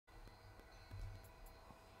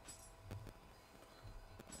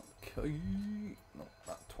Yokai. No,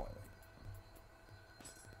 not Twilight.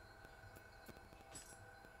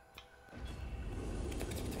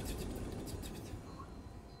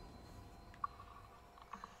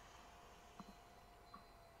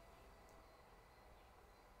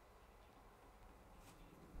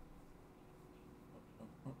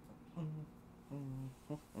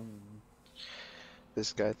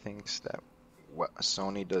 This guy thinks that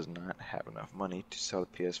Sony does not have enough money to sell the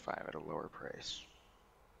PS5 at a lower price.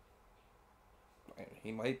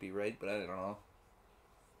 He might be right, but I don't know.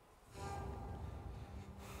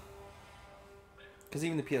 Because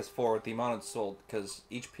even the PS4, the amount it sold, because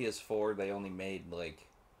each PS4 they only made like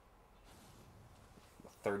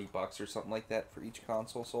 $30 or something like that for each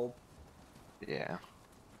console sold. Yeah.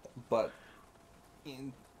 But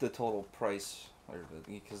in the total price, or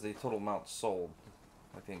because the total amount sold,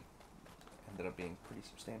 I think ended up being a pretty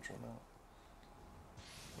substantial amount.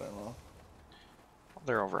 I don't know. Well,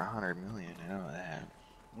 they're over 100 million. I know that.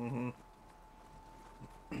 Mm-hmm.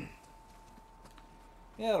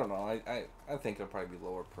 Yeah, I don't know. I think it'll probably be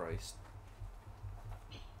lower priced.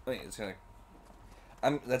 I think it's gonna.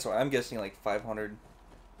 That's why I'm guessing like 500.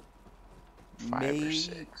 5 or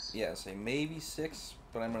 6. Yeah, say maybe 6,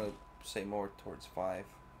 but I'm gonna say more towards 5.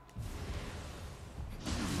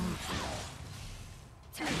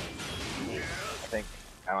 I think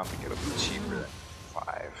I don't think it'll be cheaper than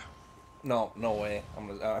 5. No, no way. I'm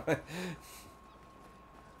gonna.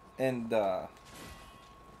 And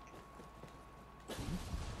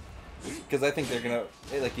because I think they're gonna,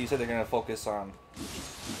 like you said, they're gonna focus on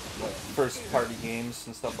like first party games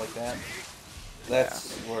and stuff like that.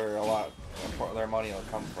 That's where a lot of their money will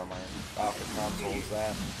come from. Off the consoles,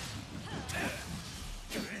 that.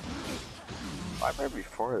 I read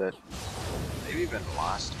before that they've even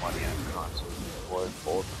lost money on consoles before,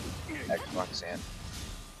 both Xbox and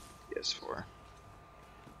PS4.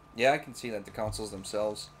 Yeah, I can see that the consoles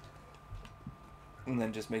themselves, and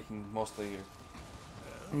then just making the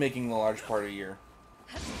large part of your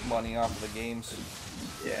money off of the games.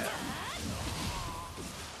 Yeah.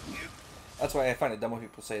 That's why I find it dumb when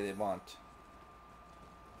people say they want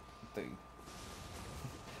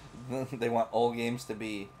they want all games to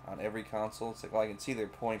be on every console. It's like, well, I can see their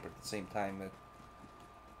point, but at the same time, that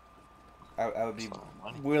I would be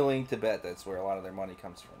willing to bet that's where a lot of their money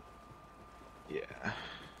comes from. Yeah.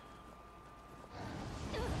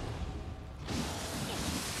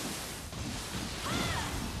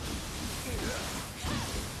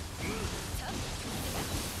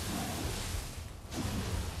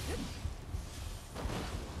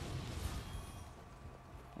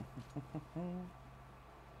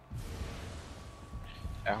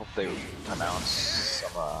 I hope they announce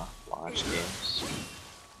some launch games.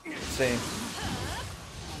 Same.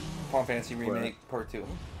 Final Fantasy Remake Part 2.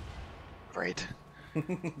 Right.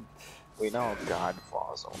 We know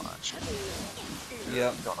Godfall's a launch.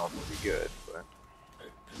 Yep. Don't know if it'll be good, but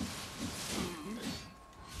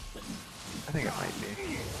I think it might be.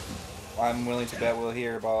 I'm willing to bet we'll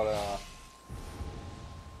hear about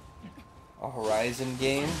a Horizon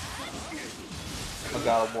game, a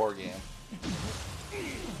God of War game.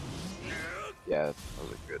 Yeah,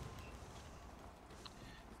 those are good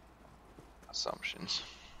assumptions.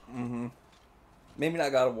 Mm-hmm. Maybe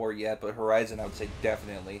not God of War yet, but Horizon I would say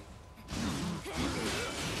definitely.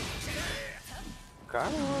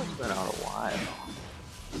 God of War's been out a while.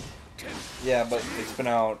 Yeah, but it's been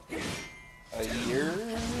out a year?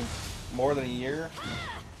 More than a year?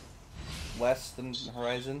 Less than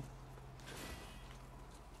Horizon?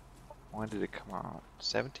 When did it come out?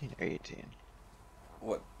 17 or 18?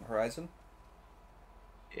 What, Horizon?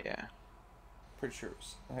 Yeah. Pretty sure it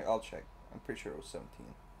was. I'll check. I'm pretty sure it was 17.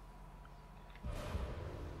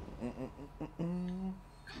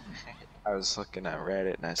 I was looking at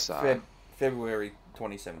Reddit and I saw February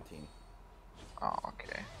 2017. Oh,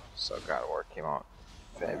 okay. So God of War came out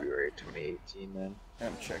February 2018 then?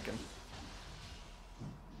 I'm checking.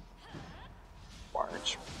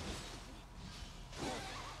 March.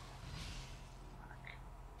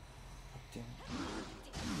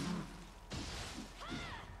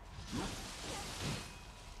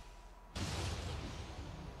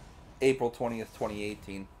 April 20th,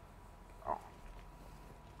 2018. Oh.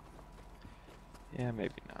 Yeah,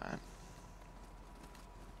 maybe not.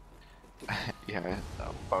 Yeah,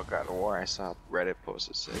 about God of War, I saw Reddit post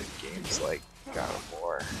that said games like God of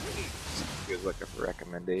War. He was looking for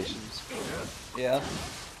recommendations. Yeah.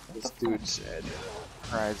 This dude said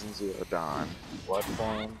Horizon Zero Dawn,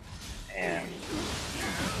 Bloodborne, and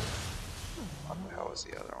what the hell was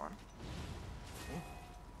the other one?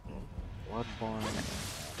 Bloodborne and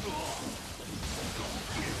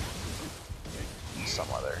some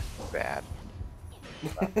other. bad.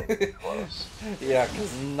 Not even close. Yeah,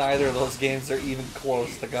 because neither of those games are even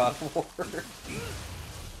close to God of War.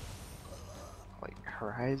 Like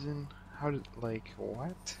Horizon? How did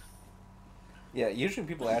what? Yeah, usually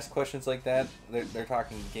people ask questions like that, they're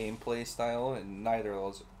talking gameplay style, and neither of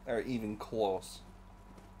those are even close.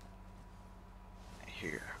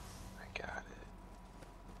 Here, I got it.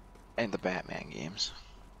 And the Batman games.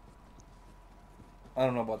 I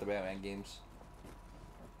don't know about the Batman games.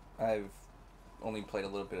 I've only played a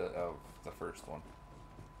little bit of the first one.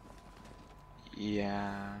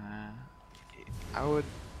 Yeah, I would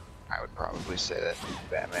probably say that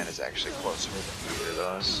Batman is actually closer than either of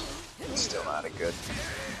those. It's still not a good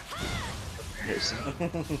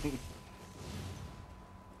comparison.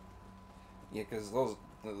 Yeah, because those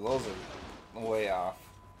are way off.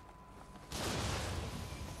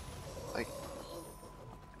 Like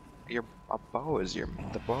the bow is your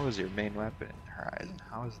main weapon in Horizon.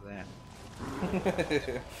 How is that?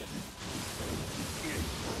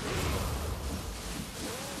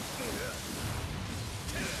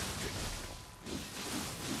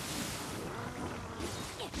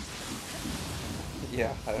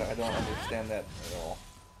 Yeah, I don't understand that at all.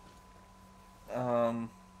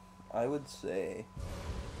 I would say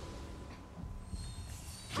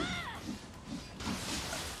I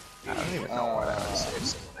don't even know what I would say if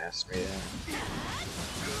someone asked me that.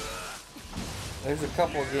 there's a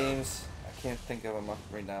couple of games, I can't think of them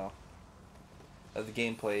right now. The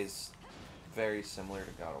gameplay is very similar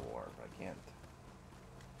to God of War, but I can't.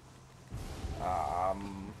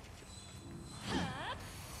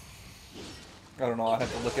 I don't know, I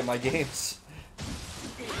have to look at my games.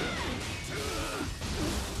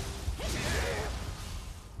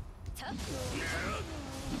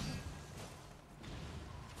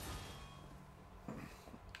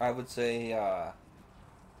 I would say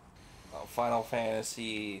Final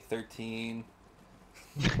Fantasy 13.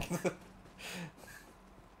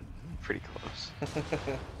 Pretty close.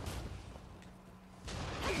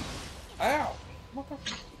 Ow! What the?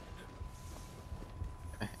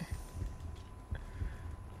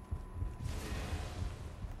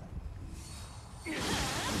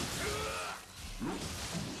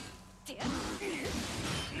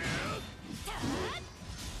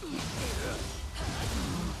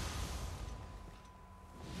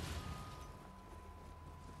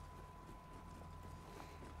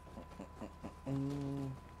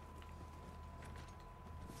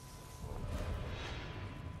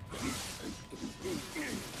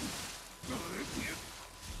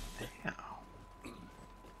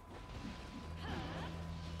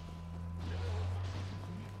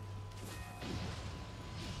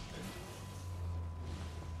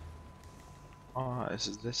 Oh, this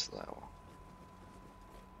is this level.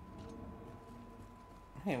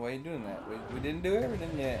 Hey, why are you doing that? We didn't do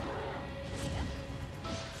everything yet.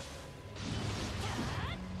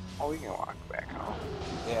 Oh, we can walk back home.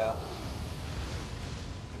 Yeah.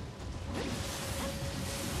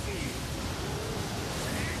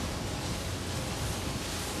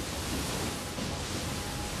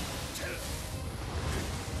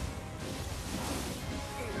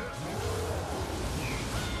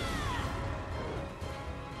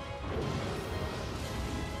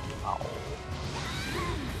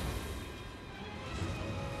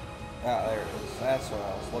 Ah, there it is. That's what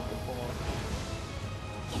I was looking for.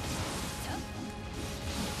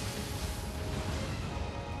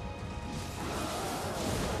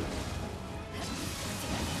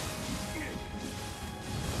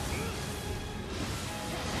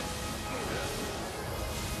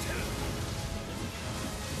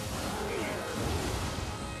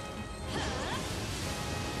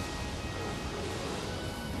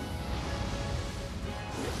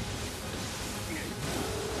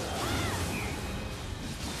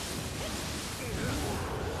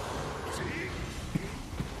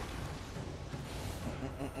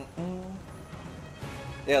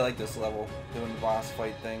 Yeah, I like this level, doing the boss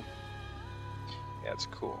fight thing. Yeah, it's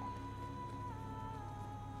cool.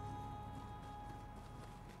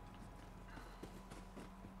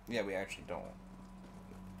 Yeah, we actually don't.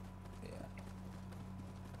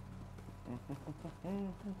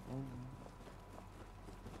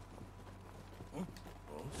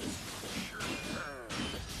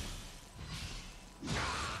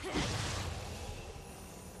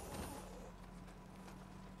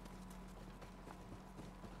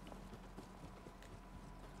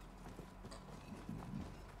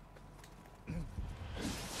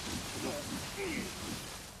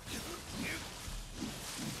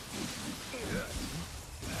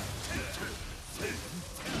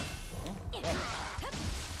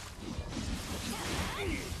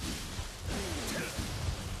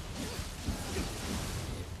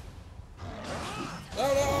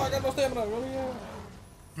 got no stamina. Oh, yeah.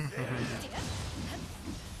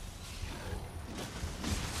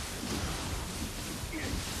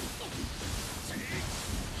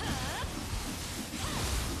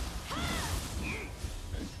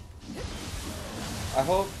 I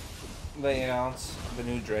hope they announce the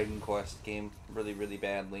new Dragon Quest game really, really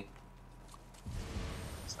badly.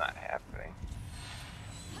 It's not happening.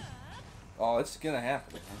 Oh, it's gonna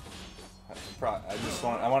happen.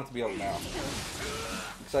 I want it to be out now.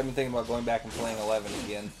 Because I've been thinking about going back and playing 11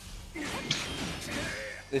 again.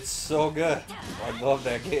 It's so good. I love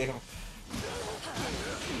that game.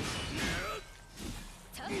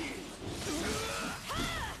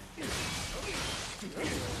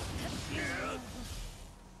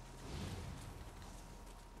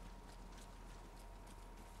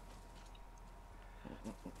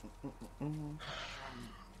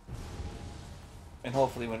 And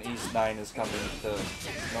hopefully when East 9 is coming to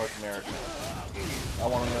North America. I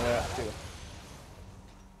want to know that too.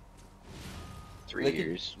 3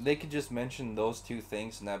 years. They could just mention those two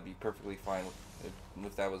things and that'd be perfectly fine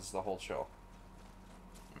if that was the whole show.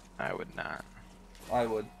 I would not. I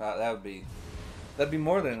would. That'd be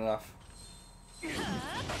more than enough.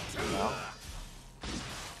 No.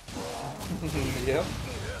 Yep.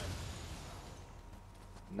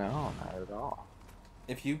 No, not at all.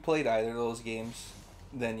 If you played either of those games,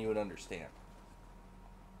 then you would understand.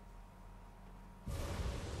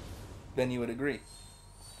 Then you would agree.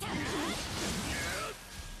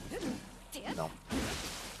 No.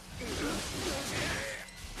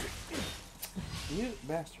 You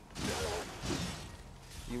bastard.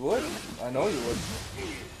 You would? I know you would.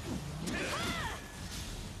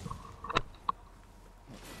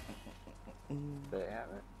 They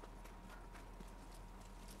haven't.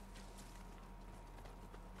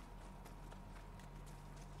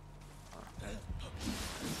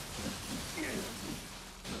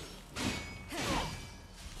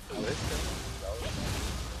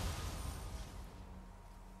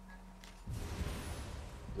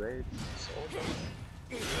 Raid soldier.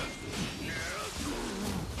 There's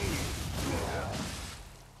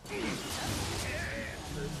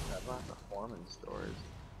a lot of performance stores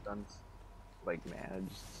done like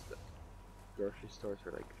managed grocery stores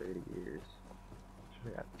for like 30 years.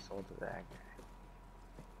 Should have got sold to that guy.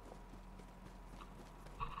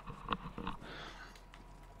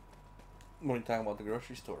 What are you talking about the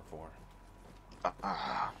grocery store for?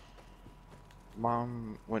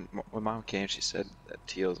 Mom, when Mom came, she said that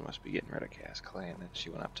Teals must be getting rid of cast clay, and then she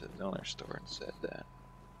went up to the Milner store and said that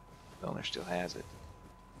Milner still has it.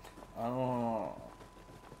 Oh,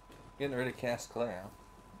 getting rid of cast clay, huh?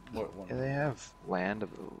 What one? Yeah, they have Land of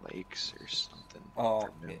the Lakes or something. Oh,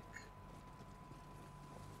 for milk.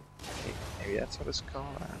 Maybe that's what it's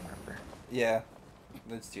called. I don't remember. Yeah,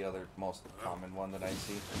 that's the other most common one that I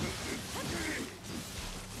see.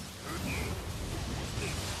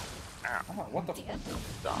 Oh, what the fuck?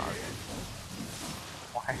 Dog.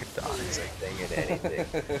 Why are dogs like thing at anything?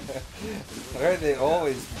 Why are they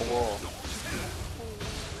always blow?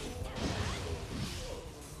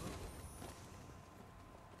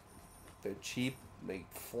 They're cheap, they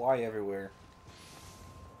fly everywhere.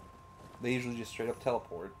 They usually just straight up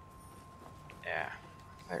teleport. Yeah.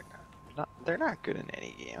 They're not good in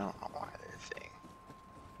any game. I don't know why they're a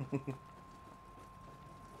thing.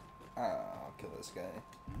 I'll kill this guy.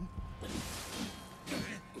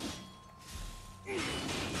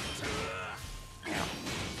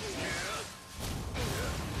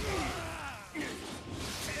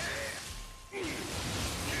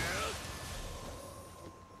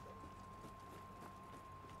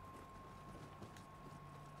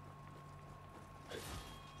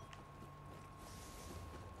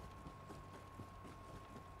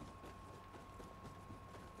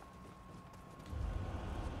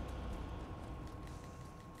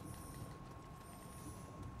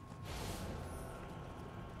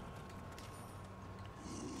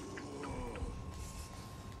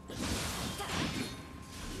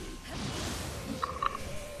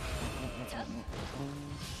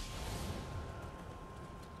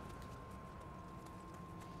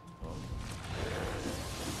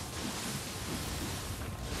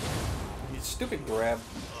 You stupid grab.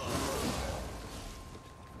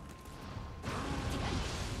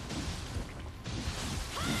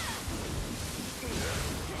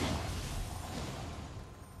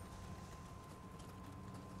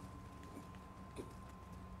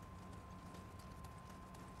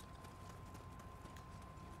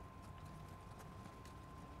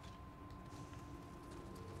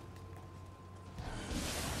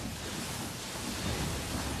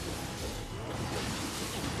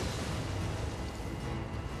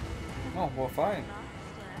 Oh, well, fine.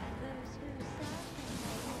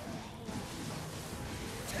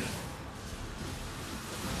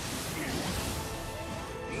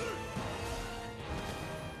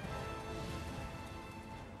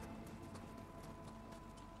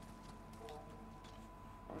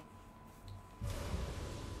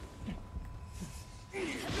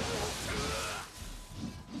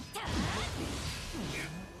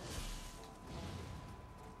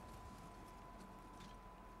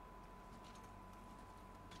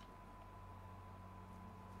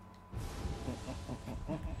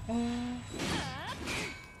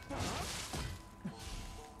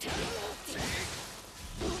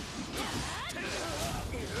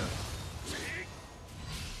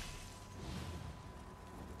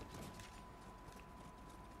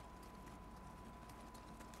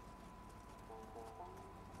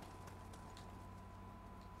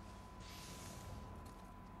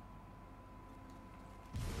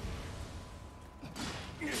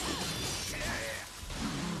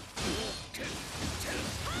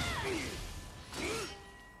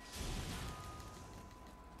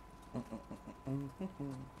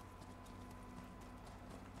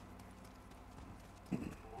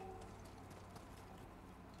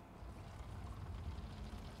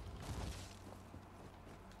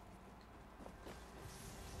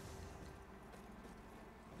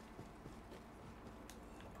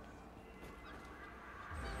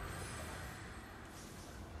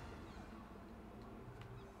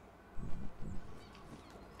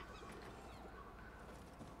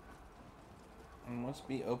 Must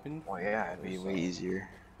be open. Well, yeah, it'd be way easier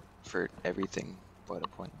for everything but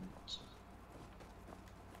appointments.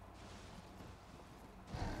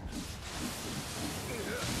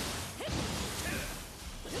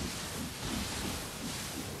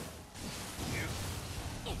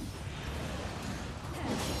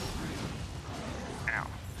 Ow.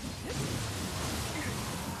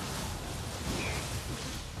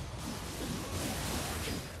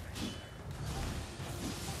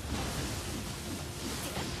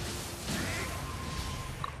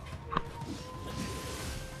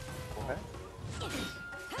 What?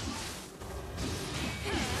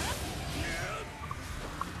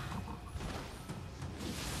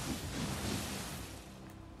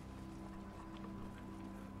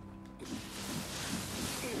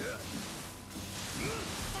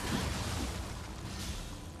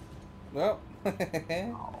 Well.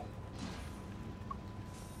 Oh.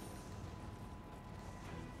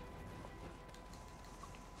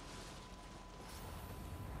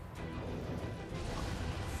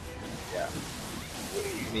 Yeah.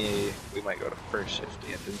 We might go to first shift,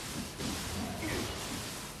 Anthony.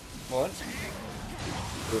 What?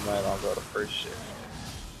 We might all go to first shift.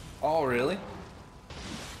 Oh, really?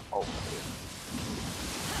 Oh.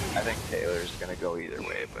 I think Taylor's gonna go either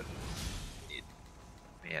way, but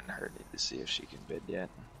me and her need to see if she can bid yet.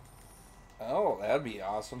 Oh, that'd be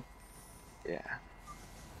awesome. Yeah.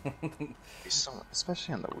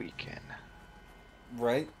 Especially on the weekend.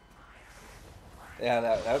 Right? Yeah,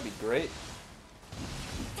 that would be great.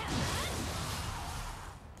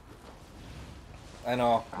 I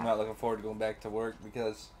know, I'm not looking forward to going back to work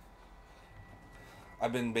because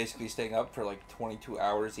I've been basically staying up for like 22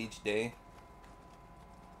 hours each day.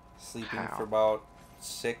 Sleeping for about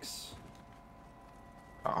 6.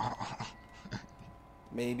 Oh.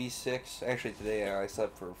 Maybe 6. Actually, today I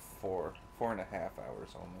slept for 4.5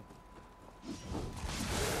 hours only.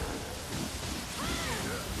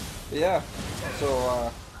 But yeah,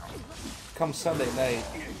 so come Sunday night,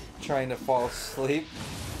 trying to fall asleep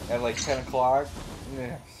at like 10 o'clock.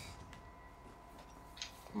 Yeah.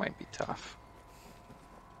 Might be tough.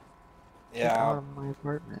 Yeah. Get out of my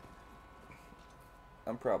apartment.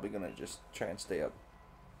 I'm probably gonna just try and stay up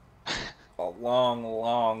a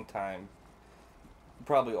long time.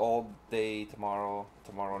 Probably all day tomorrow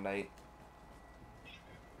night.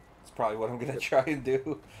 It's probably what I'm gonna try and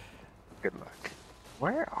do. Good luck.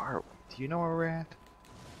 Where are we? Do you know where we're at?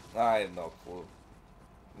 I have no clue.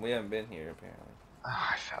 We haven't been here apparently. Oh,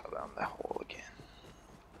 I fell down that hole again.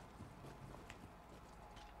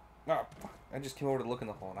 Oh, fuck. I just came over to look in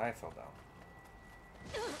the hole and I fell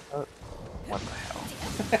down. What the hell?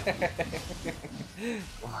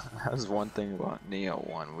 That was one thing about Nioh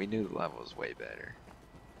 1. We knew the levels way better.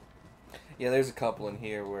 Yeah, there's a couple in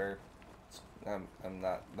here where I'm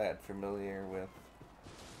not that familiar with.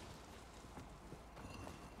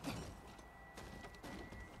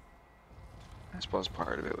 I suppose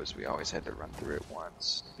part of it was we always had to run through it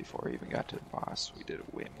once before we even got to the boss. We did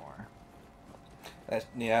it way more.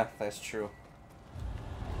 Yeah, that's true.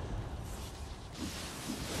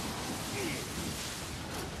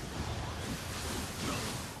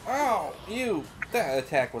 Ow! You! That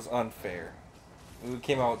attack was unfair. It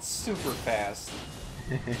came out super fast.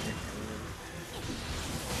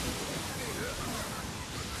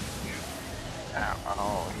 Ow,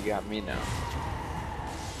 oh, he got me now.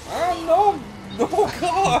 Oh no! Oh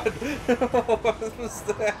god! What was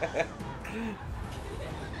that?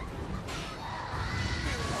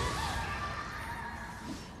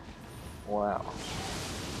 Wow.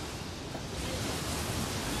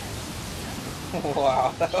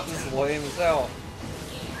 Wow, that was lame as hell.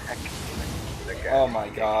 Oh my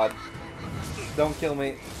god. Don't kill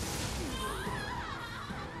me.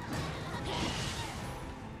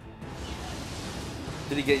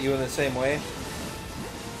 Did he get you in the same way?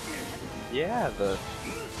 Yeah,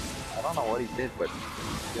 I don't know what he did, but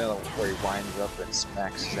you know where he winds up and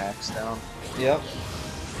smacks his axe down? Yep.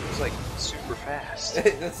 It was like super fast.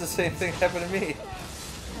 That's the same thing happened to me.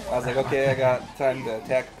 I was like, okay, I got time to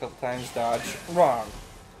attack a couple times, dodge. Wrong.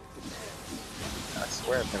 I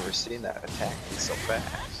swear I've never seen that attack be so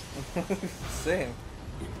fast. Same.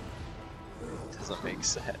 It doesn't make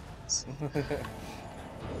sense.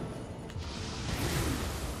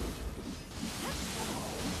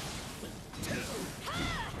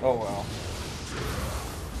 Oh well.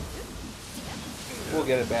 We'll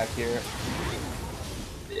get it back here.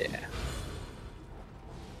 Yeah.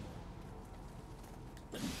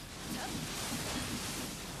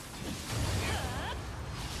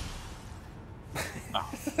 Oh.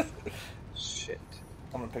 Shit.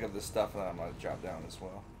 I'm gonna pick up this stuff and then I'm gonna drop down as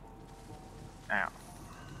well. Ow.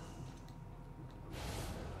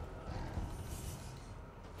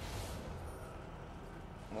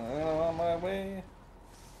 I'm on my way.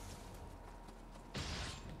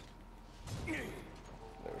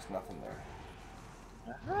 There was nothing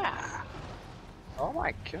there. Ah. Oh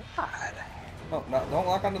my god. Oh, no, don't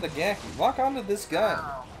lock onto the Gaki. Lock onto this guy.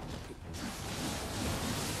 Ow.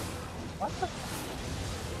 What the?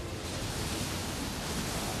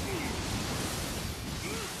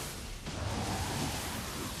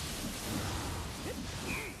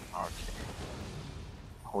 Okay.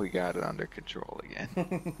 We got it under control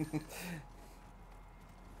again.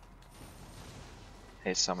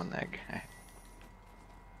 Hey, summon that guy.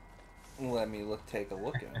 Let me take a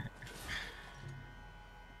look at him.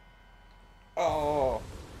 Oh,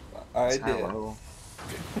 I did. Hello.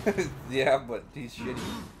 Yeah, but he's shitty.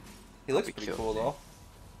 He looks Be pretty killed. cool though.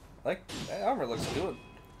 Like, that armor looks good.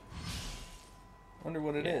 Wonder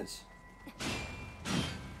what it is.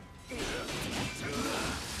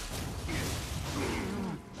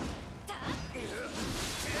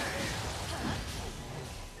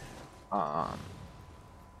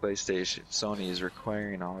 PlayStation, Sony is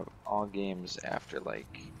requiring all games after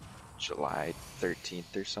like July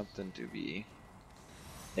 13th or something to be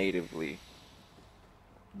natively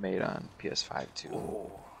made on PS5 too.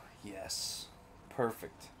 Oh, yes.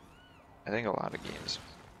 Perfect. I think a lot of games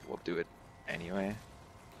will do it anyway.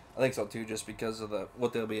 I think so too, just because of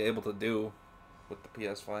what they'll be able to do with the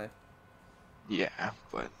PS5. Yeah,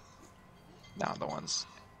 but now the ones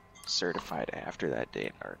certified after that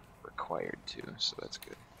date are required to, so that's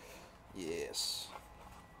good. Yes.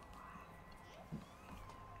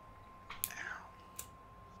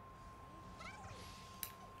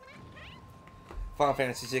 Final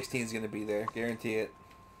Fantasy 16 is going to be there. Guarantee it.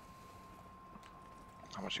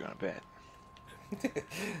 How much you want to bet?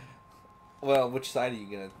 Well, which side are you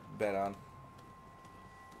going to bet on?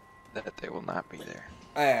 That they will not be there.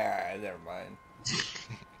 Ah, never mind.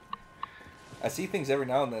 I see things every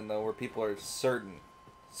now and then, though, where people are certain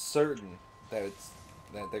that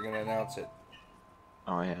they're going to announce it.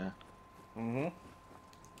 Oh yeah. Mm-hmm.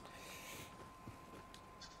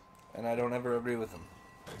 And I don't ever agree with them.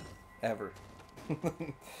 Ever.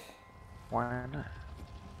 Why not?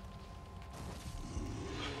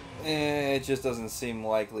 It just doesn't seem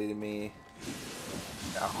likely to me.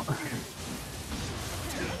 No.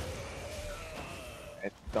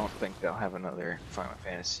 I don't think they'll have another Final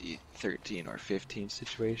Fantasy 13 or 15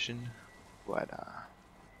 situation, but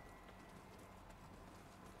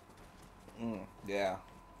Yeah.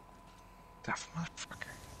 tough motherfucker.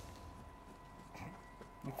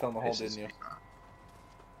 You found the hole, Pisses didn't you? me off.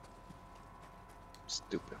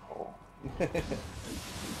 Stupid hole.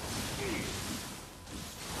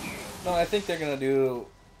 No, I think they're gonna do.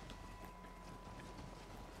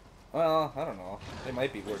 Well, I don't know. They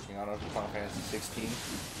might be working on it for Final Fantasy 16.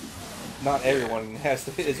 Not everyone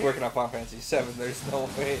is working on Final Fantasy 7. There's no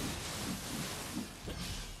way.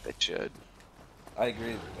 They should. I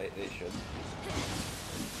agree. They should.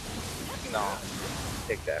 No.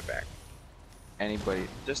 Take that back. Anybody,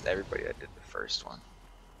 just everybody that did the first one.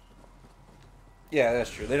 Yeah, that's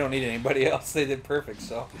true. They don't need anybody else. They did perfect.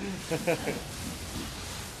 So.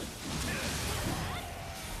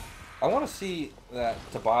 I want to see that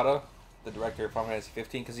Tabata, the director of Final Fantasy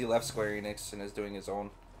 15, because he left Square Enix and is doing his own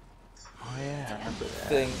Oh yeah, I remember that.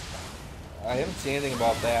 thing. I haven't seen anything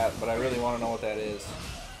about that, but I really want to know what that is.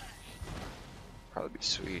 Probably be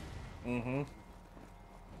sweet. Mm-hmm.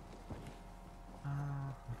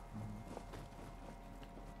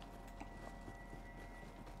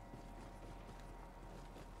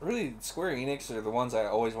 Really, Square Enix are the ones I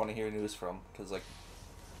always want to hear news from, because like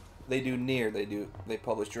they do Nier, they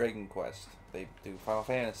publish Dragon Quest, they do Final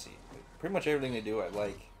Fantasy, pretty much everything they do I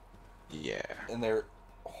like, Yeah. and they're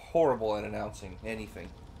horrible at announcing anything.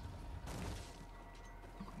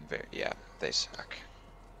 Yeah, they suck.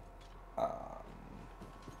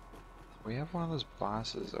 We have one of those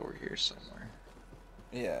bosses over here somewhere.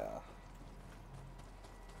 Yeah.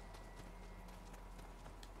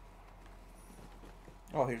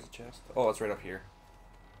 Oh, here's a chest. Oh, it's right up here.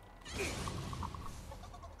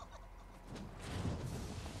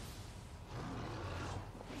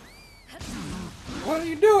 What are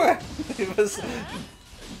you doing? It was.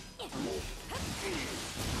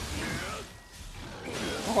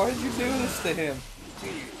 Why did you do this to him? So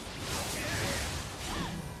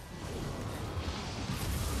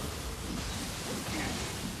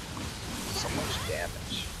much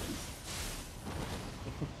damage.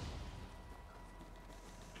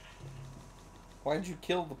 Why'd you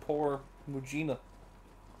kill the poor Mujina?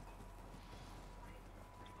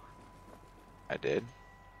 I did?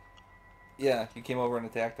 Yeah, you came over and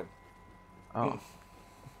attacked him. Oh.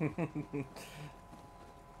 I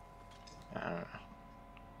don't know.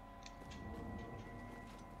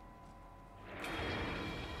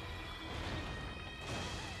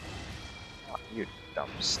 Oh, you dumb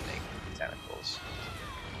snake tentacles.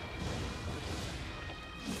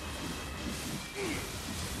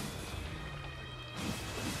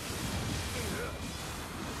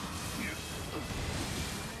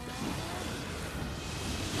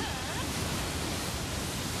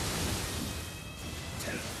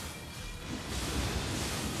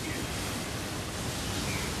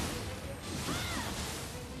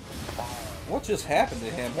 What just happened to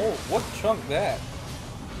him? Oh, what chunked that?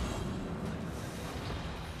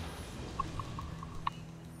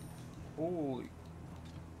 Holy.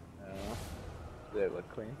 Did it look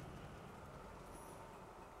clean?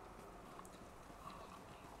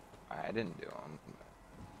 I didn't do them.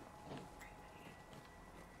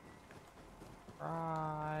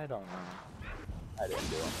 I don't know. I didn't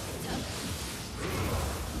do them.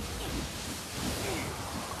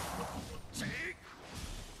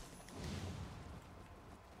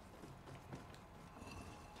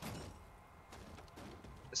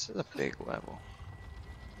 This is a big level.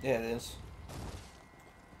 Yeah, it is.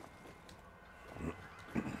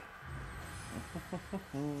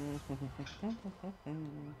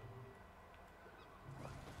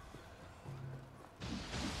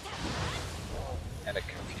 And it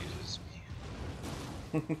confuses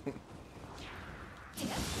me.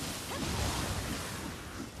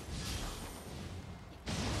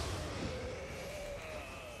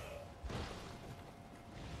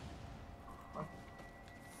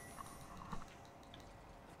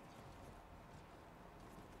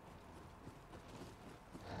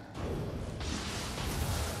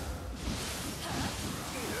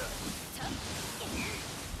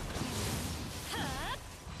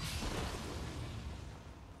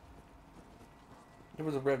 There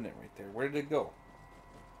was a revenant right there. Where did it go?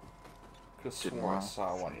 Could have sworn I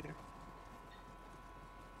saw one.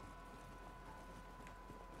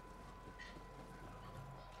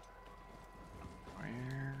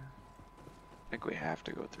 Where? I think we have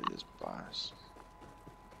to go through this boss.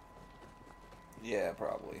 Yeah,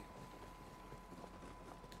 probably.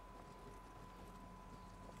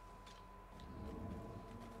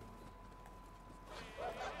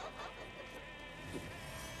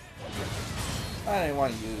 I didn't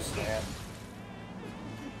want to use that.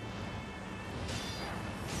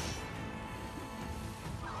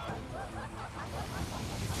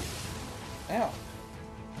 Ow.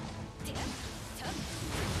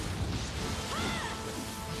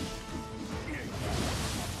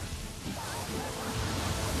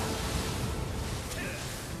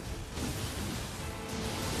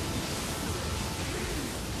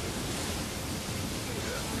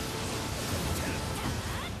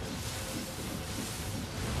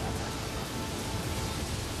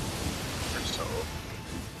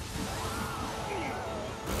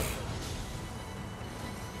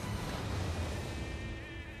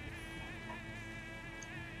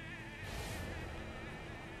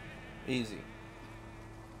 Easy.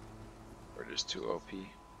 We're just too OP.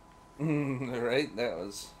 Right? That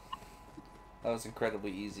was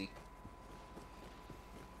incredibly easy.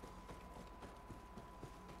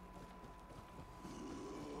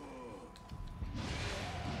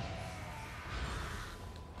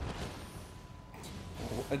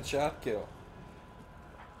 One shot kill.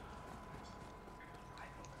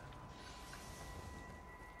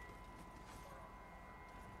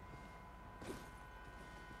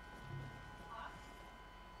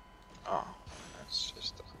 Oh, that's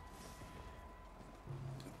just a...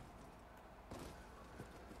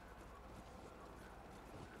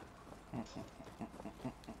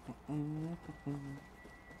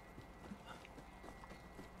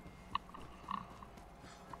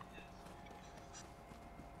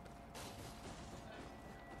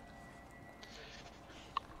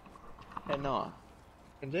 Hey, Noah,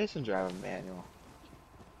 can Jason drive a manual?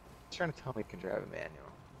 He's trying to tell me he can drive a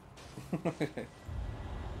manual.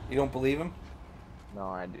 You don't believe him? No,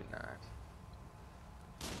 I do not.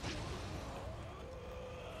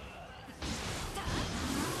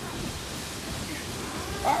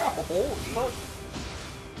 Ah, holy fuck.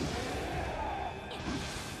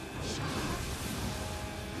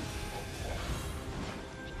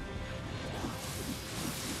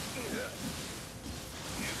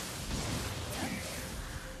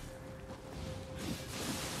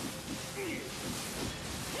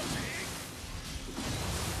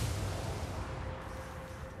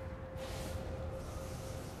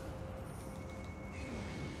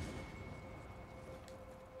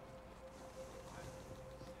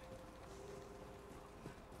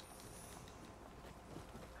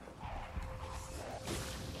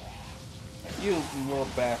 You little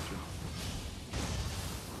bastard.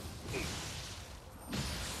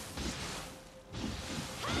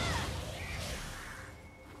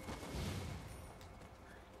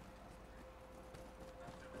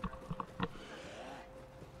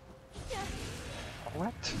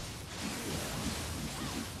 What?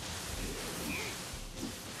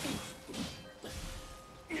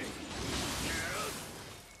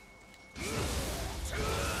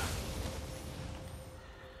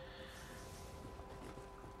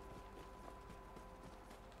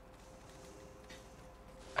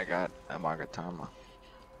 I got a Magatama.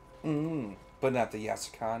 But not the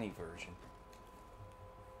Yasukani version.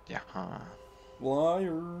 Yeah, huh?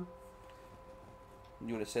 Liar.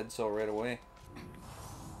 You would have said so right away.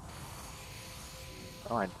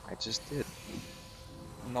 Oh, I just did.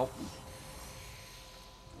 Nope.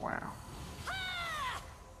 Wow.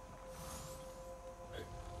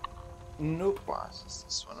 Nope. Boss is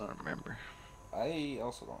this one? I don't remember. I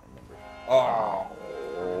also don't remember. Oh.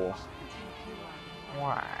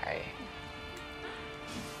 Why?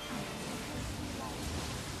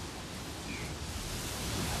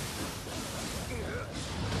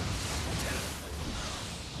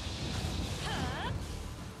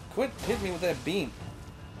 Quit hitting me with that beam.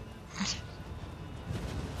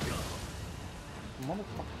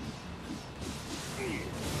 Motherfucker.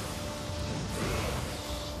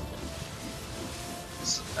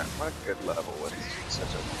 What a good level with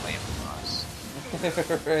such a lame boss.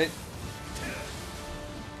 Right?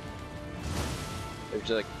 There's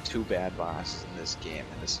like 2 bad bosses in this game,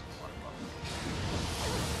 and this is one of them.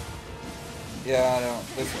 Yeah, I don't.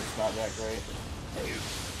 This one's not that great.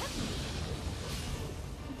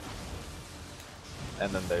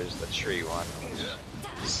 And then there's the tree one, which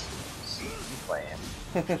is lame.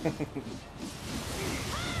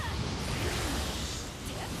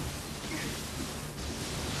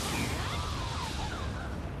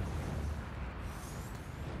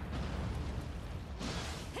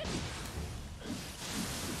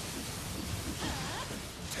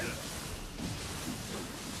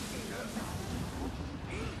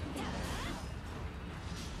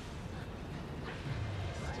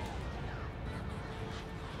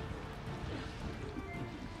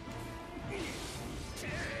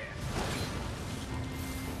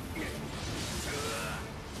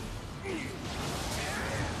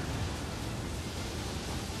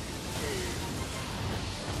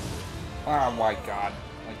 Oh my god.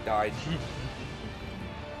 I died.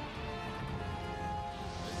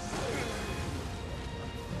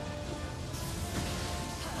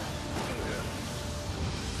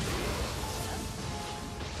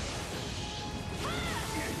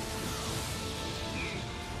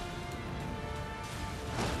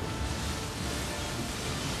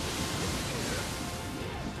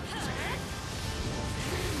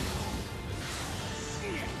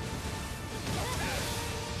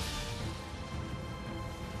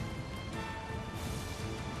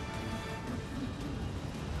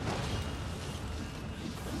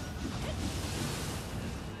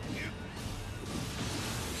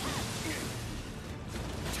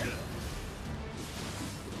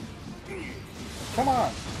 Come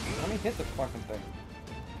on! Let me hit the fucking thing.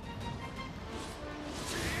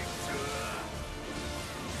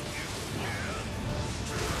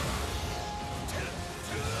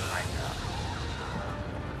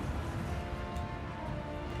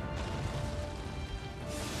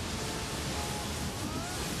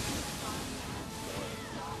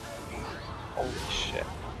 Holy shit.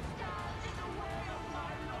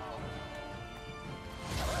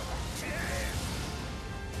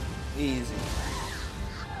 Easy.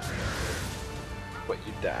 But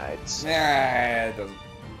you died. So. Nah, it doesn't.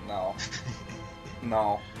 No.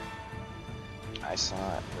 No. I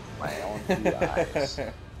saw it with my own 2 eyes.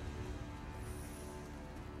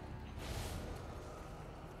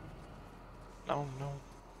 No, no.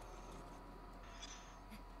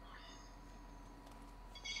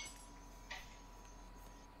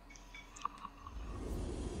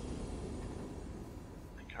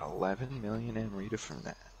 I got 11 million Amrita from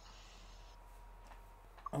that.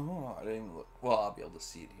 Oh, I didn't even look. Well, I'll be able to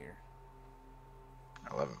see it here.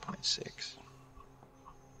 11.6.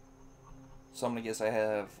 So I'm gonna guess I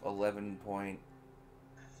have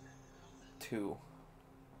 11.2.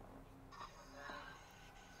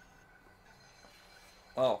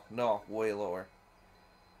 Oh, no, way lower.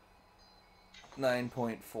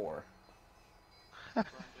 9.4.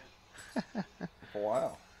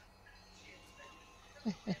 Wow.